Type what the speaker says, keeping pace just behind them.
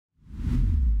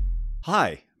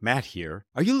Hi, Matt here.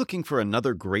 Are you looking for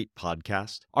another great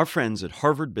podcast? Our friends at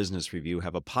Harvard Business Review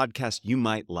have a podcast you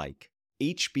might like,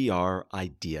 HBR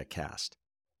IdeaCast.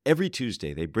 Every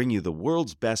Tuesday, they bring you the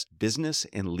world's best business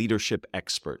and leadership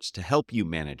experts to help you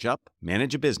manage up,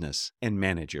 manage a business, and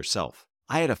manage yourself.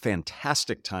 I had a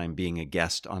fantastic time being a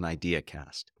guest on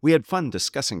IdeaCast. We had fun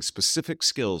discussing specific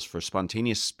skills for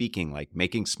spontaneous speaking, like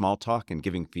making small talk and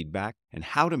giving feedback, and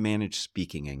how to manage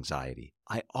speaking anxiety.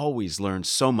 I always learn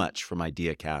so much from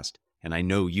IdeaCast, and I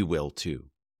know you will too.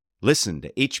 Listen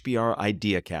to HBR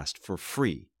IdeaCast for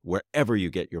free wherever you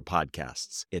get your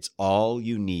podcasts. It's all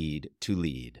you need to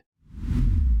lead.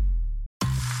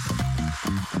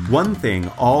 One thing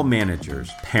all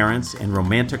managers, parents, and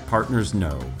romantic partners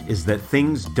know is that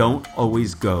things don't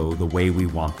always go the way we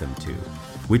want them to,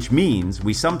 which means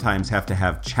we sometimes have to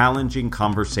have challenging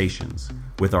conversations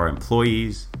with our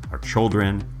employees, our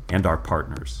children, and our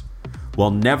partners.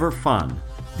 While never fun,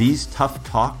 these tough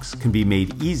talks can be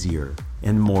made easier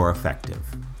and more effective.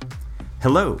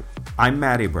 Hello, I'm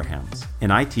Matt Abrahams,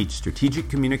 and I teach strategic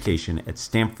communication at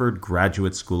Stanford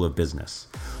Graduate School of Business.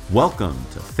 Welcome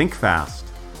to Think Fast,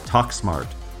 Talk Smart,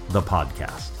 the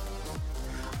podcast.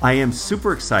 I am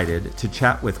super excited to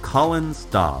chat with Collins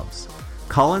Dobbs.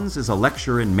 Collins is a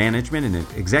lecturer in management and an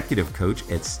executive coach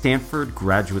at Stanford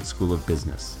Graduate School of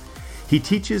Business. He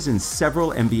teaches in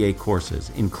several MBA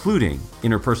courses, including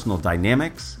interpersonal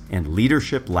dynamics and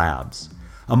leadership labs.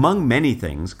 Among many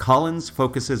things, Collins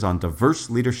focuses on diverse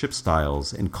leadership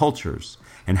styles and cultures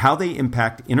and how they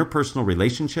impact interpersonal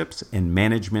relationships and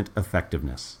management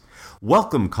effectiveness.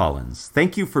 Welcome, Collins.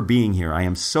 Thank you for being here. I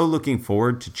am so looking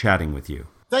forward to chatting with you.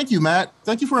 Thank you, Matt.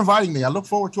 Thank you for inviting me. I look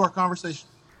forward to our conversation.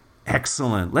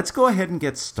 Excellent. Let's go ahead and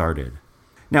get started.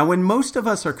 Now, when most of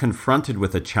us are confronted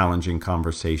with a challenging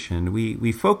conversation,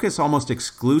 we focus almost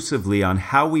exclusively on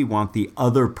how we want the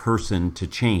other person to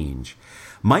change.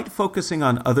 Might focusing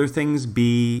on other things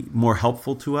be more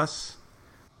helpful to us?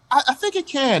 I think it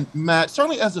can, Matt.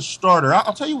 Certainly as a starter,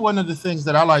 I'll tell you one of the things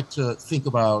that I like to think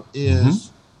about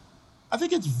is I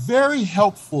think it's very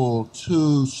helpful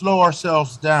to slow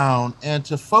ourselves down and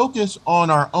to focus on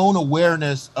our own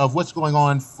awareness of what's going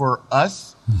on for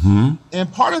us.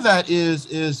 And part of that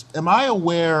is am I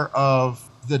aware of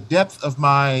the depth of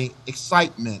my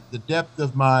excitement, the depth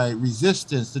of my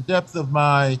resistance, the depth of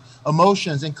my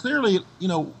emotions, and clearly,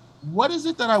 what is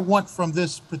it that I want from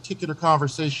this particular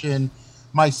conversation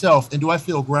myself, and do I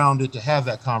feel grounded to have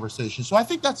that conversation? So I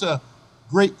think that's a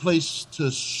great place to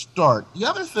start. The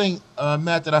other thing,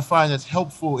 Matt, that I find that's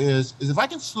helpful is if I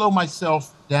can slow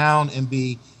myself down and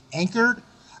be anchored,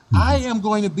 I am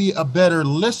going to be a better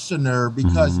listener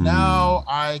because now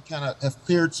I kind of have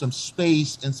cleared some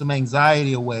space and some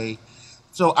anxiety away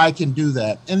so I can do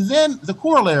that. And then the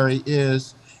corollary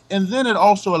is, and then it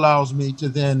also allows me to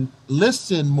then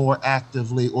listen more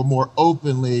actively or more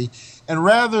openly. And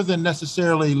rather than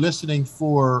necessarily listening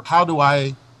for how do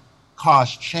I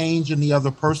cause change in the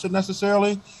other person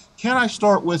necessarily, can I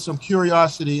start with some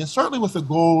curiosity and certainly with the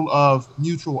goal of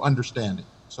mutual understanding?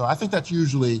 So I think that's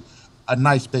usually a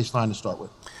nice baseline to start with.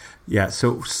 Yeah,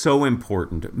 so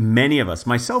important. Many of us,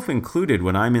 myself included,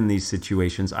 when I'm in these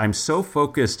situations, I'm so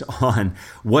focused on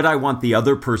what I want the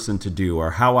other person to do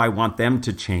or how I want them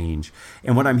to change.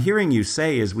 And what I'm hearing you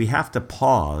say is we have to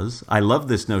pause. I love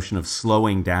this notion of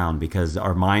slowing down because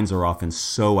our minds are often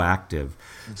so active.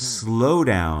 Slow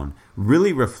down,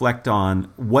 really reflect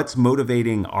on what's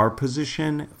motivating our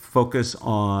position, focus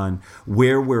on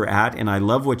where we're at. And I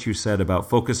love what you said about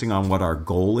focusing on what our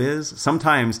goal is.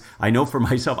 Sometimes I know for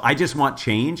myself, I just want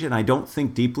change and I don't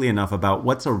think deeply enough about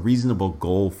what's a reasonable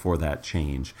goal for that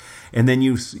change. And then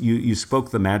you spoke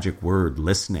the magic word,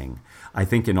 listening. I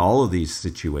think in all of these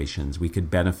situations, we could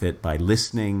benefit by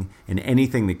listening, and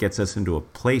anything that gets us into a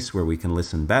place where we can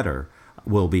listen better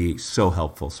will be so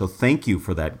helpful. So thank you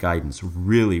for that guidance.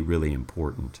 Really, really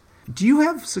important. Do you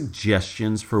have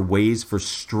suggestions for ways for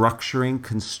structuring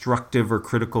constructive or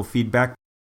critical feedback?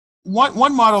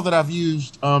 One model that I've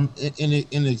used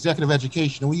in executive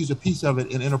education, and we use a piece of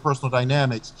it in interpersonal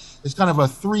dynamics, is kind of a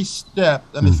three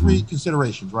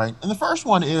considerations, right? And the first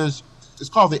one is, it's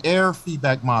called the AIR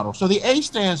feedback model. So the A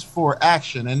stands for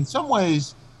action. And in some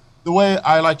ways, the way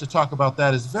I like to talk about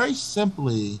that is very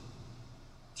simply,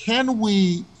 can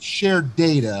we share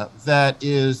data that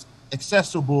is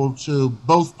accessible to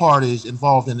both parties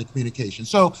involved in the communication?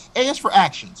 So A is for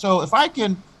action. So if I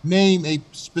can name a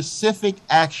specific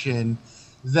action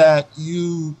that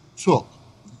you took,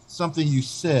 something you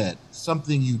said,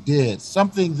 something you did,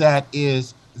 something that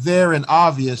is there and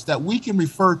obvious that we can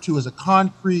refer to as a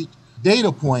concrete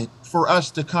data point for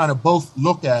us to kind of both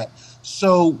look at.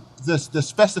 So the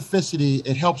specificity,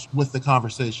 it helps with the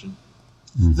conversation.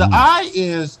 The Mm-hmm. I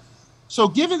is, so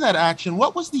given that action,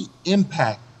 what was the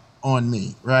impact on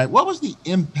me, right? What was the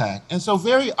impact? And so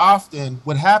very often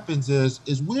what happens is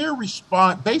we're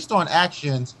respond based on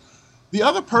actions. The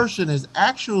other person is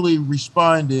actually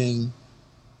responding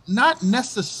not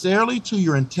necessarily to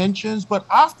your intentions, but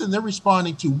often they're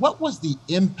responding to what was the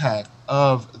impact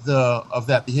of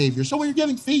that behavior. So when you're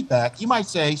giving feedback, you might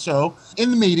say, so in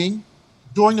the meeting,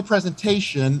 during the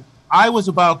presentation, I was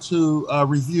about to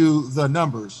review the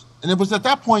numbers. And it was at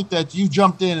that point that you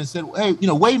jumped in and said, hey,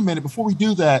 wait a minute, before we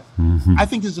do that, Mm-hmm. I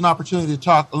think there's an opportunity to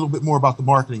talk a little bit more about the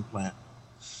marketing plan.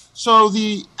 So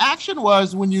the action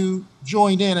was when you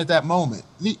joined in at that moment.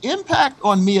 The impact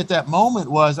on me at that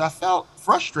moment was I felt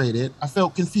frustrated. I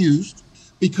felt confused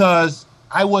because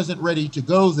I wasn't ready to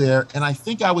go there. And I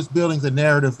think I was building the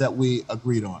narrative that we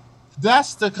agreed on.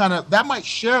 That's the that might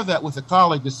share that with a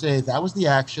colleague to say that was the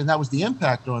action, that was the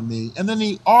impact on me. And then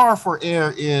the R for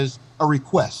air is a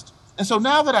request. And so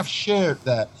now that I've shared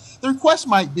that, the request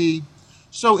might be,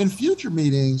 so in future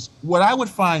meetings, what I would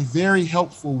find very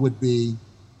helpful would be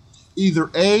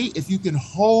either A, if you can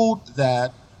hold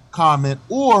that comment,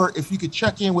 or if you could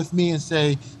check in with me and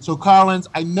say, so Collins,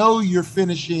 I know you're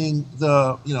finishing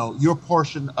your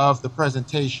portion of the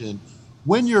presentation.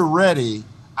 When you're ready,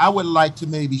 I would like to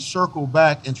maybe circle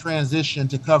back and transition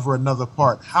to cover another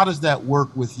part. How does that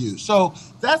work with you? So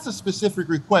that's a specific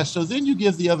request. So then you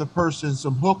give the other person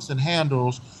some hooks and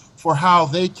handles for how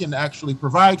they can actually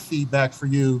provide feedback for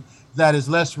you that is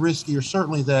less risky, or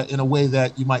certainly that in a way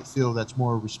that you might feel that's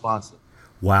more responsive.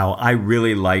 Wow, I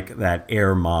really like that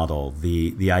AIR model,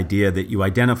 the idea that you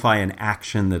identify an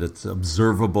action, that it's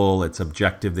observable, it's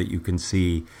objective, that you can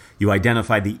see. You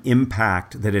identify the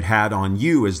impact that it had on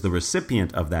you as the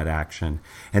recipient of that action,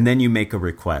 and then you make a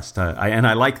request. And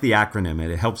I like the acronym.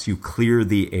 It helps you clear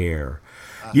the air.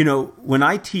 When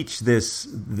I teach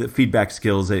the feedback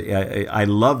skills, I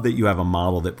love that you have a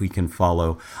model that we can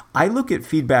follow. I look at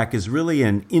feedback as really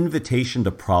an invitation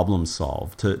to problem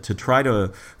solve, to try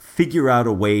to figure out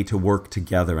a way to work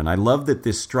together. And I love that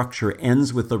this structure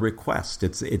ends with a request.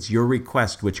 It's your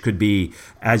request, which could be,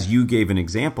 as you gave an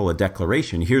example, a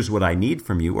declaration. Here's what I need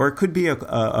from you. Or it could be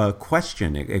a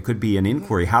question. It could be an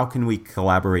inquiry. How can we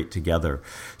collaborate together?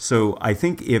 So I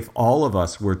think if all of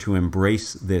us were to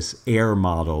embrace this AIR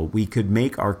model, we could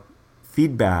make our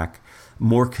feedback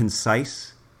more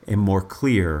concise and more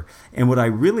clear. And what I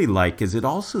really like is it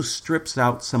also strips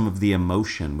out some of the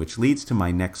emotion, which leads to my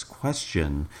next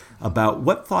question about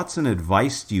what thoughts and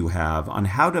advice do you have on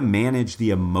how to manage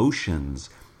the emotions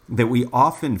that we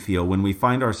often feel when we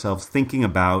find ourselves thinking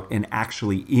about and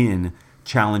actually in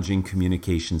challenging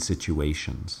communication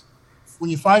situations. When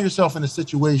you find yourself in a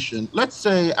situation, let's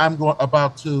say I'm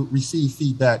about to receive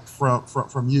feedback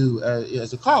from you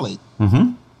as a colleague.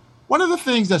 Mm-hmm. One of the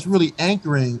things that's really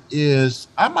anchoring is,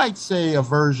 I might say a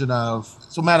version of,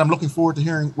 so Matt, I'm looking forward to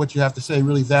hearing what you have to say,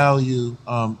 really value,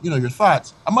 your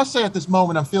thoughts. I must say at this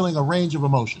moment, I'm feeling a range of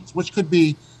emotions, which could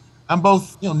be, I'm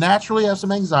both, naturally have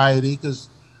some anxiety because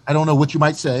I don't know what you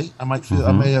might say. I might feel,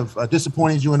 Mm-hmm. I may have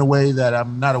disappointed you in a way that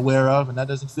I'm not aware of, and that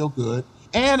doesn't feel good.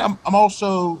 And I'm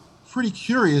also pretty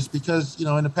curious because,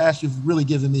 in the past, you've really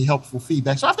given me helpful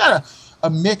feedback. So I've got a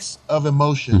mix of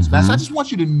emotions, Mm-hmm. Matt. So I just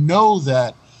want you to know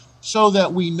that, so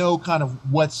that we know kind of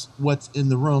what's in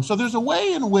the room. So there's a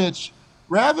way in which,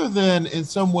 rather than in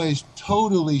some ways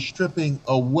totally stripping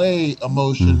away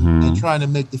emotion Mm-hmm. and trying to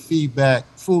make the feedback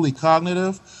fully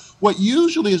cognitive, what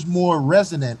usually is more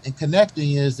resonant and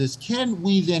connecting is can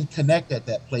we then connect at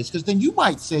that place? Because then you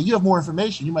might say, you have more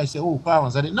information. You might say, oh,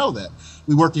 Collins, I didn't know that.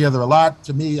 We worked together a lot.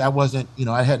 To me, I wasn't,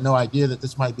 I had no idea that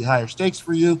this might be higher stakes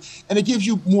for you. And it gives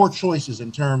you more choices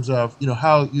in terms of,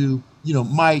 how you,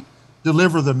 might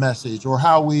deliver the message, or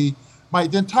how we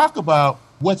might then talk about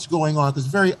what's going on. Because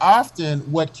very often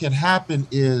what can happen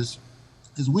is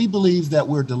we believe that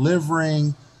we're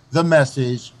delivering the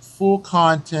message, full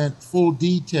content, full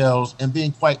details, and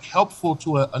being quite helpful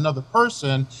to another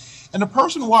person. And the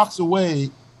person walks away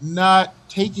not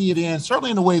taking it in, certainly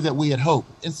in the way that we had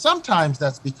hoped. And sometimes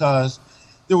that's because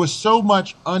there was so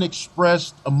much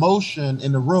unexpressed emotion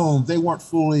in the room, they weren't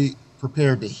fully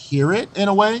prepared to hear it in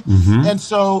a way. Mm-hmm. And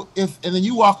so and then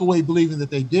you walk away believing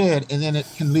that they did, and then it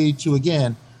can lead to,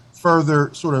 again,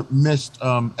 further sort of missed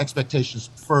expectations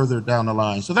further down the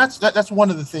line. So that's one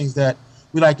of the things that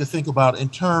we like to think about in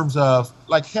terms of,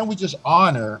 like, can we just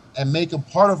honor and make them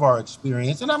part of our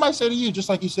experience? And I might say to you, just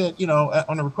like you said,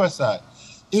 on the request side,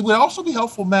 it would also be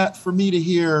helpful, Matt, for me to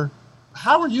hear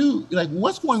how are you, like,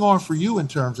 what's going on for you in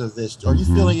terms of this? Are you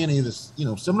Mm-hmm. feeling any of this,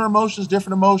 similar emotions,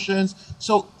 different emotions?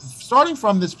 So starting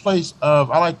from this place of,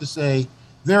 I like to say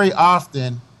very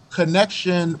often,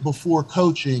 connection before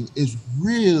coaching is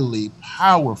really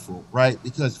powerful, right?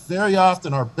 Because very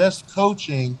often our best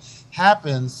coaching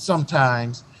happens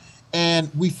sometimes,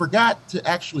 and we forgot to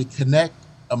actually connect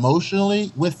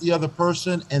emotionally with the other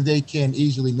person, and they can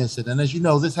easily miss it. And as you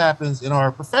know, this happens in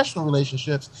our professional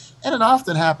relationships, and it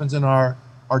often happens in our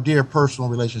dear personal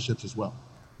relationships as well.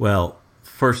 Well,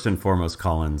 first and foremost,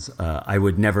 Collins, I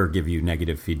would never give you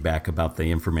negative feedback about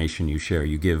the information you share.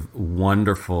 You give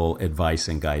wonderful advice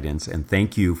and guidance, and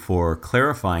thank you for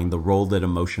clarifying the role that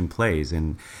emotion plays.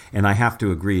 And I have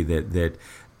to agree that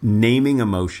naming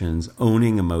emotions,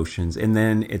 owning emotions, and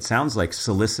then it sounds like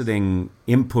soliciting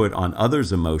input on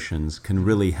others' emotions can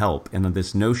really help. And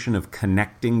this notion of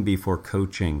connecting before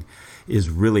coaching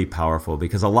is really powerful,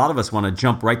 because a lot of us want to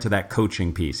jump right to that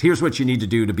coaching piece. Here's what you need to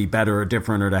do to be better or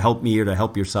different or to help me or to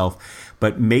help yourself.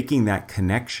 But making that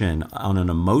connection on an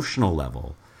emotional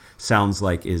level sounds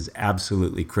like is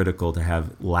absolutely critical to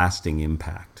have lasting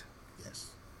impact. Yes.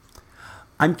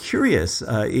 I'm curious,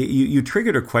 you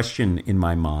triggered a question in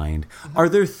my mind. Are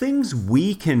there things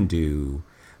we can do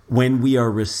when we are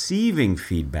receiving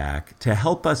feedback to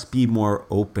help us be more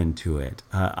open to it?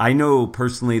 I know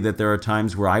personally that there are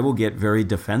times where I will get very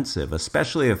defensive,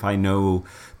 especially if I know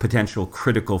potential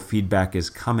critical feedback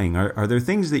is coming. Are there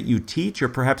things that you teach or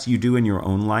perhaps you do in your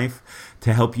own life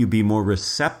to help you be more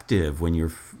receptive when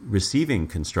you're receiving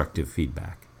constructive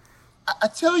feedback? I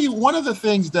tell you, one of the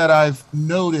things that I've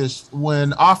noticed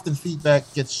when often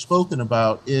feedback gets spoken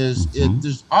about is Mm-hmm.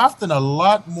 there's often a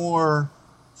lot more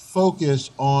focus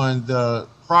on the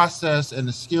process and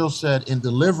the skill set in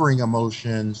delivering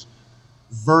emotions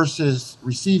versus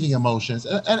receiving emotions.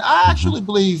 And I Mm-hmm. actually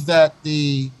believe that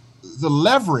the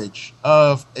leverage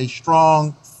of a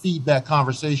strong feedback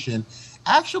conversation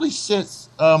actually sits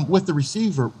with the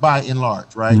receiver by and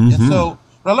large, right? And Mm-hmm. so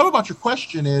what I love about your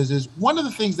question is one of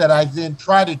the things that I then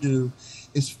try to do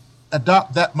is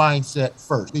adopt that mindset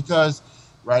first, because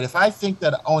right, if I think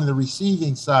that on the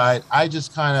receiving side I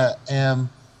just kind of am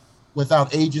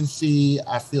without agency,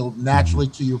 I feel Mm-hmm. naturally,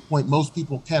 to your point, most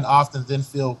people can often then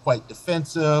feel quite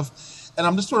defensive. And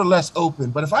I'm just sort of less open.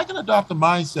 But if I can adopt a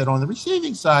mindset on the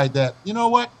receiving side that, you know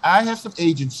what, I have some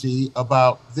agency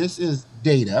about this is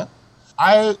data,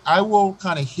 I will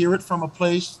kind of hear it from a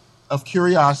place of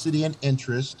curiosity and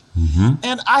interest. Mm-hmm.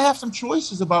 And I have some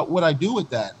choices about what I do with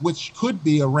that, which could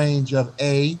be a range of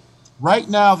A, right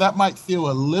now that might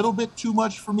feel a little bit too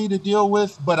much for me to deal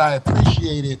with, but I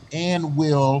appreciate it and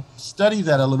will study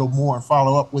that a little more and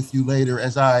follow up with you later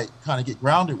as I kind of get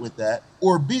grounded with that.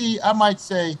 Or B, I might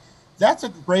say, that's a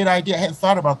great idea. I hadn't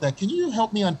thought about that. Can you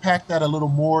help me unpack that a little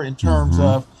more in terms Mm-hmm.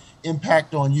 of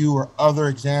impact on you or other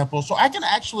examples so I can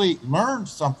actually learn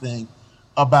something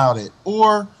about it?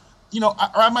 Or or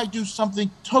I might do something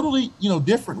totally,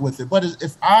 different with it. But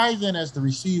if I then, as the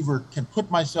receiver, can put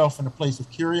myself in a place of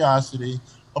curiosity,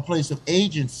 a place of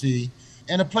agency,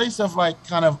 and a place of like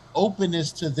kind of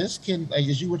openness to this, can, like,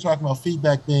 as you were talking about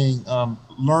feedback being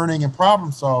learning and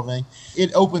problem solving,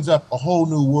 it opens up a whole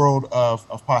new world of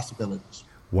possibilities.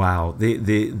 Wow,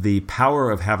 the power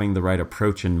of having the right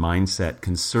approach and mindset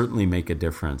can certainly make a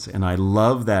difference. And I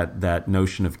love that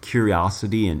notion of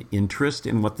curiosity and interest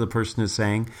in what the person is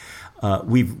saying.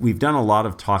 We've done a lot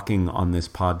of talking on this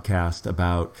podcast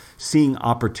about seeing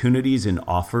opportunities and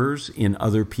offers in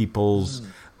other people's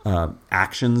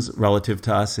actions relative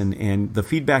to us, and the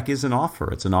feedback is an offer.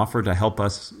 It's an offer to help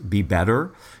us be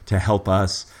better, to help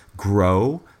us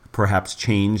grow, perhaps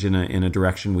change in a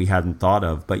direction we hadn't thought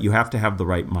of. But you have to have the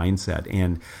right mindset.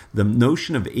 And the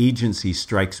notion of agency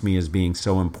strikes me as being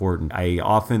so important. I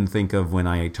often think of when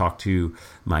I talk to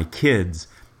my kids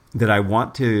that I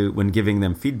want to, when giving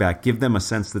them feedback, give them a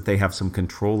sense that they have some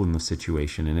control in the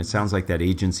situation. And it sounds like that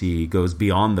agency goes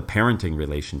beyond the parenting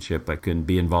relationship, but can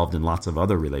be involved in lots of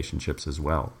other relationships as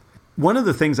well. One of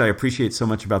the things I appreciate so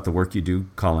much about the work you do,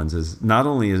 Collins, is not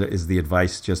only is the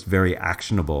advice just very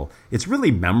actionable, it's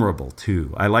really memorable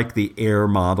too. I like the AIR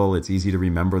model. It's easy to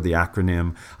remember the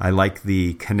acronym. I like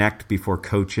the connect before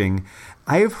coaching.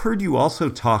 I have heard you also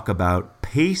talk about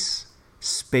pace,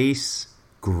 space,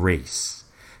 grace.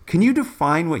 Can you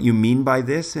define what you mean by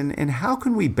this, and how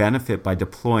can we benefit by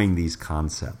deploying these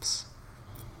concepts?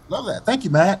 Love that. Thank you,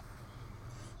 Matt.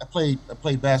 I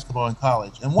played basketball in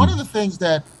college, and one of the things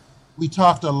that we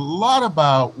talked a lot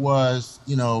about was,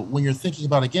 when you're thinking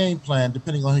about a game plan,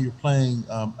 depending on who you're playing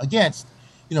against,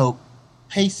 you know,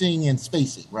 pacing and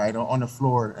spacing, right, on the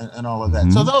floor, and all of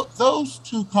that. So Mm-hmm. those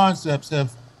two concepts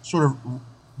have sort of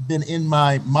been in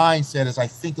my mindset as I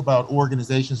think about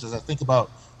organizations, as I think about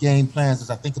game plans, as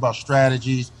I think about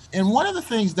strategies. And one of the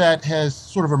things that has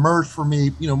sort of emerged for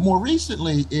me, more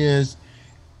recently is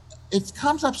it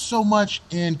comes up so much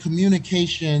in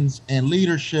communications and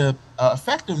leadership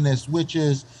effectiveness, which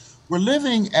is we're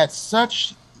living at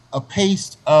such a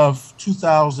pace of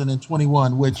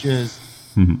 2021, which is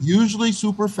usually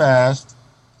super fast.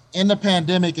 In the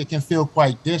pandemic, it can feel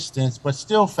quite distant, but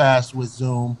still fast with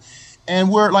Zoom. And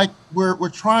we're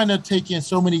trying to take in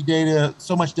so much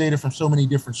data from so many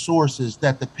different sources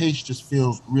that the pace just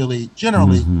feels really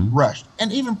generally rushed.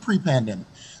 And even pre-pandemic,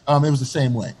 it was the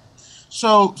same way.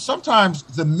 So sometimes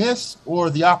the miss or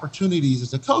the opportunities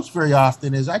as a coach very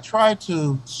often is I try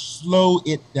to slow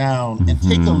it down and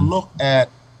take a look at,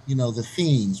 the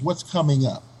themes, what's coming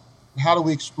up. How do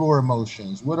we explore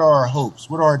emotions? What are our hopes?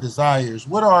 What are our desires?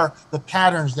 What are the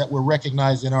patterns that we're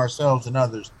recognizing in ourselves and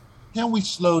others? Can we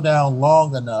slow down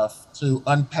long enough to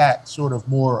unpack sort of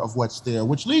more of what's there,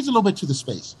 which leads a little bit to the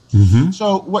space.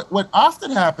 So what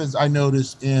often happens, I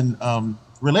notice in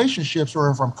relationships or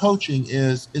if I'm coaching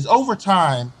is over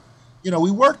time,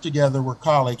 we work together, we're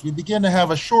colleagues, we begin to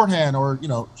have a shorthand or,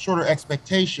 shorter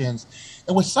expectations.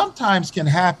 And what sometimes can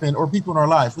happen, or people in our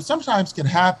life, what sometimes can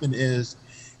happen is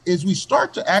we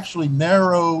start to actually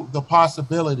narrow the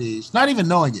possibilities, not even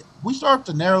knowing it. We start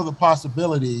to narrow the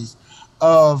possibilities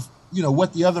of,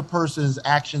 what the other person's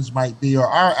actions might be or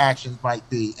our actions might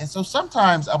be. And so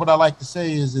sometimes what I like to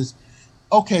say is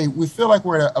okay, we feel like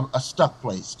we're at a stuck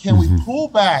place. Can we pull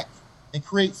back and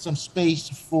create some space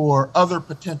for other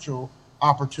potential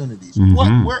opportunities?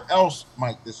 Where else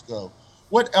might this go?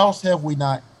 What else have we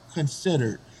not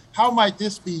considered? How might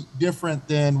this be different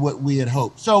than what we had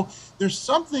hoped? So there's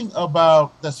something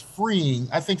about that's freeing,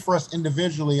 I think, for us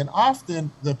individually, and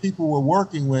often the people we're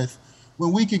working with,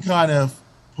 when we can kind of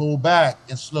pull back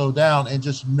and slow down and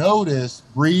just notice,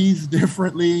 breathe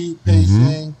differently,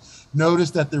 pacing,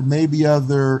 notice that there may be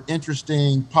other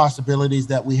interesting possibilities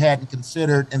that we hadn't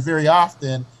considered. And very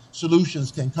often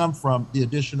solutions can come from the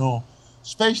additional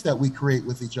space that we create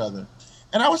with each other.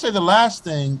 And I would say the last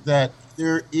thing that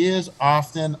there is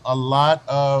often a lot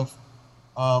of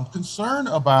concern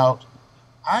about,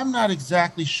 I'm not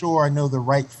exactly sure I know the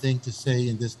right thing to say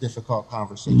in this difficult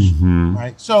conversation,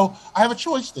 right? So I have a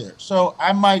choice there. So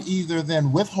I might either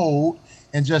then withhold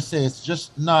and just say it's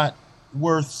just not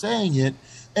worth saying it.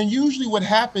 And usually what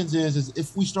happens is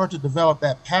if we start to develop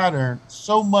that pattern,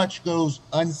 so much goes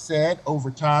unsaid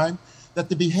over time that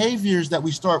the behaviors that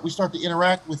we start to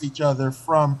interact with each other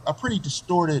from a pretty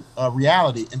distorted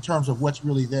reality in terms of what's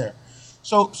really there.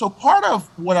 So part of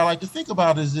what I like to think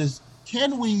about is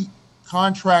can we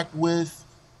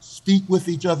speak with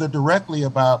each other directly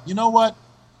about, what,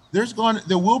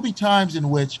 there will be times in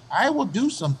which I will do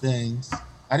some things.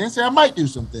 I didn't say I might do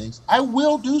some things. I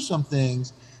will do some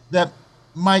things that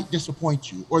might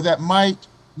disappoint you or that might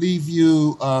leave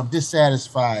you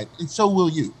dissatisfied. And so will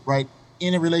you, right?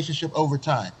 In a relationship over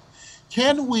time.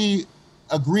 Can we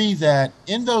agree that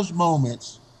in those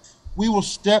moments, we will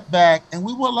step back and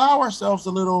we will allow ourselves a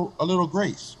little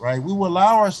grace, right? We will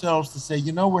allow ourselves to say,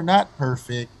 we're not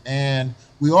perfect and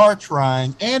we are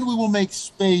trying, and we will make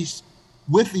space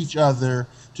with each other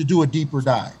to do a deeper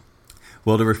dive.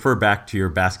 Well, to refer back to your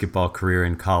basketball career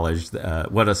in college,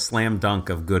 what a slam dunk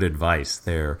of good advice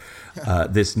there.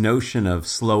 This notion of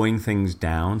slowing things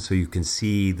down so you can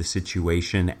see the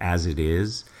situation as it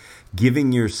is,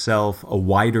 giving yourself a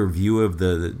wider view of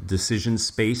the decision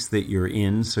space that you're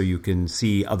in so you can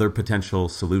see other potential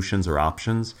solutions or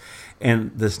options.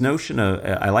 And this notion of,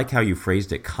 I like how you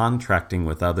phrased it, contracting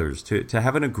with others, to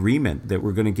have an agreement that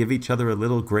we're going to give each other a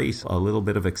little grace, a little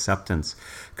bit of acceptance,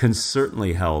 can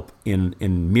certainly help in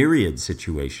myriad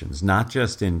situations, not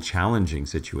just in challenging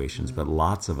situations, but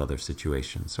lots of other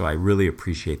situations. So I really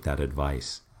appreciate that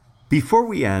advice. Before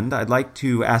we end, I'd like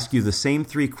to ask you the same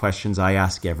 3 questions I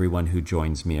ask everyone who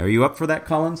joins me. Are you up for that,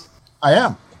 Collins? I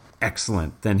am.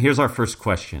 Excellent. Then here's our first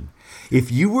question.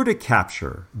 If you were to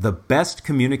capture the best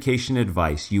communication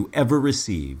advice you ever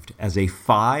received as a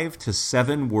 5 to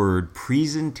 7 word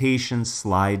presentation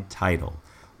slide title,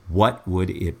 what would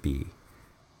it be?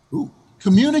 Ooh.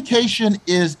 Communication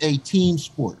is a team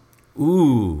sport.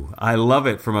 Ooh, I love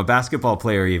it, from a basketball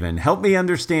player even. Help me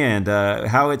understand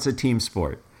how it's a team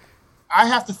sport. I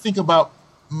have to think about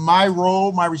my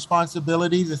role, my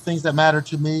responsibility, the things that matter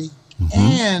to me,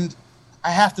 and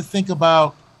I have to think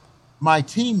about my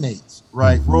teammates,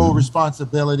 right? Role,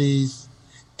 responsibilities,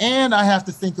 and I have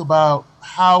to think about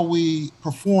how we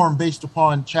perform based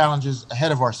upon challenges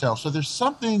ahead of ourselves. So there's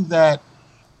something that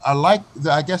I like,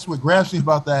 I guess what grabs me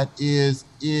about that is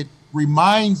it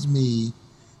reminds me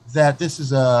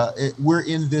that we're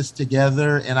in this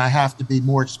together, and I have to be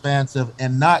more expansive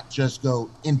and not just go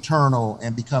internal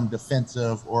and become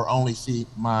defensive or only see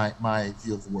my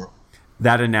view of the world.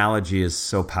 That analogy is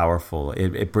so powerful.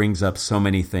 It brings up so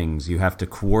many things. You have to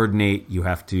coordinate. You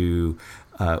have to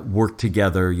work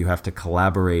together. You have to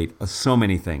collaborate. So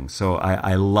many things. So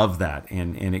I love that.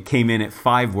 And it came in at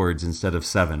 5 words instead of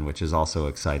 7, which is also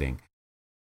exciting.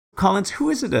 Collins, who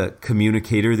is it a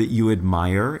communicator that you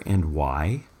admire and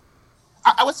why?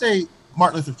 I would say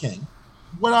Martin Luther King.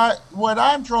 What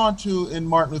I'm drawn to in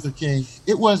Martin Luther King,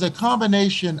 it was a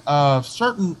combination of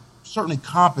certainly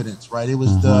competence, right? It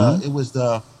was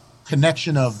the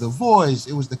connection of the voice.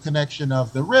 It was the connection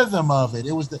of the rhythm of it.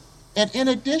 And in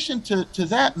addition to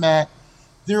that, Matt,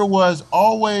 there was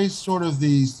always sort of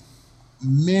these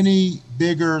many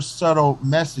bigger, subtle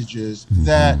messages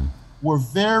that were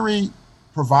very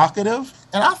provocative.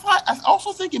 And I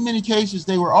also think in many cases,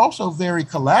 they were also very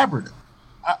collaborative.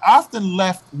 I often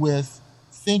left with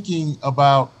thinking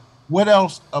about what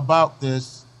else about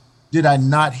this did I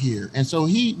not hear? And so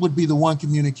he would be the one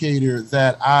communicator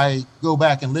that I go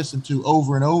back and listen to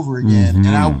over and over again, and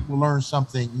I will learn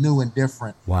something new and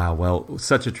different. Wow. Well,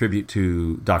 such a tribute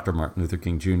to Dr. Martin Luther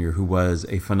King Jr., who was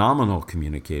a phenomenal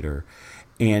communicator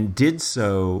and did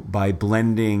so by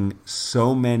blending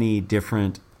so many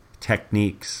different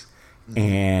techniques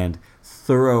and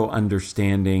thorough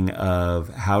understanding of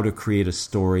how to create a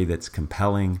story that's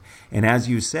compelling. And as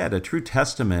you said, a true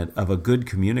testament of a good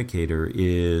communicator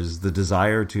is the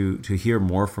desire to hear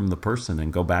more from the person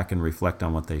and go back and reflect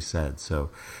on what they said.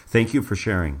 So thank you for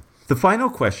sharing. The final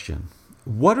question,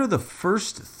 what are the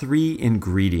first 3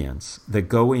 ingredients that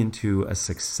go into a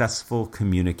successful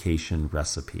communication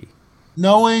recipe?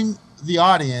 Knowing the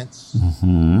audience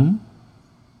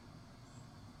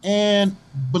and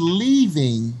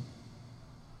believing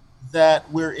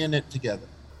that we're in it together.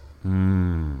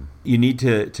 You need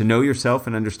to know yourself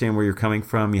and understand where you're coming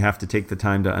from. You have to take the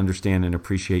time to understand and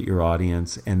appreciate your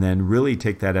audience, and then really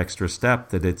take that extra step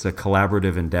that it's a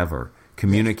collaborative endeavor.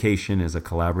 Communication is a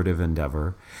collaborative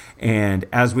endeavor. And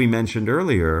as we mentioned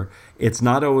earlier, it's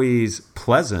not always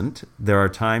pleasant. There are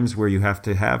times where you have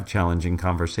to have challenging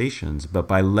conversations, but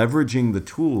by leveraging the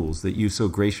tools that you so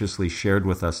graciously shared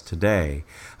with us today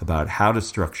about how to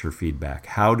structure feedback,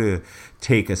 how to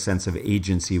take a sense of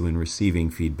agency when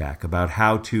receiving feedback, about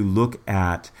how to look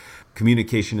at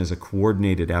communication as a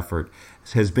coordinated effort,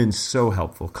 has been so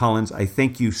helpful. Collins, I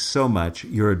thank you so much.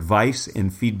 Your advice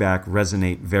and feedback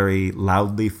resonate very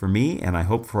loudly for me, and I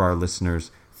hope for our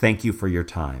listeners. Thank you for your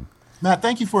time. Matt,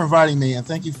 thank you for inviting me, and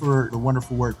thank you for the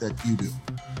wonderful work that you do.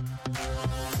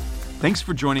 Thanks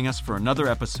for joining us for another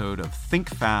episode of Think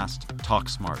Fast, Talk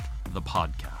Smart, the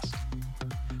podcast.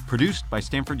 Produced by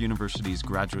Stanford University's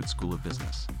Graduate School of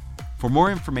Business. For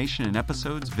more information and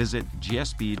episodes, visit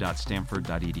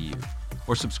gsb.stanford.edu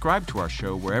or subscribe to our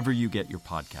show wherever you get your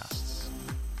podcasts.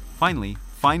 Finally,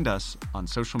 find us on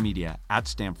social media at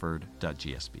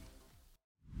stanford.gsb.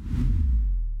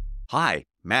 Hi,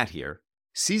 Matt here.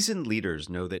 Seasoned leaders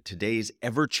know that today's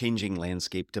ever-changing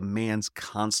landscape demands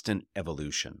constant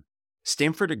evolution.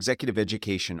 Stanford Executive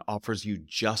Education offers you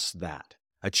just that,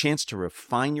 a chance to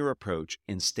refine your approach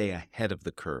and stay ahead of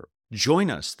the curve. Join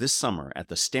us this summer at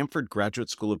the Stanford Graduate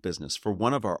School of Business for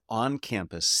one of our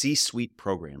on-campus C-suite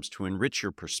programs to enrich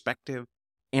your perspective,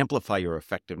 amplify your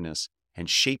effectiveness, and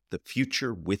shape the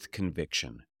future with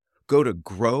conviction. Go to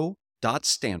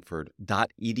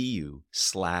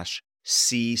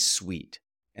grow.stanford.edu/C-suite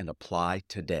and apply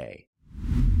today.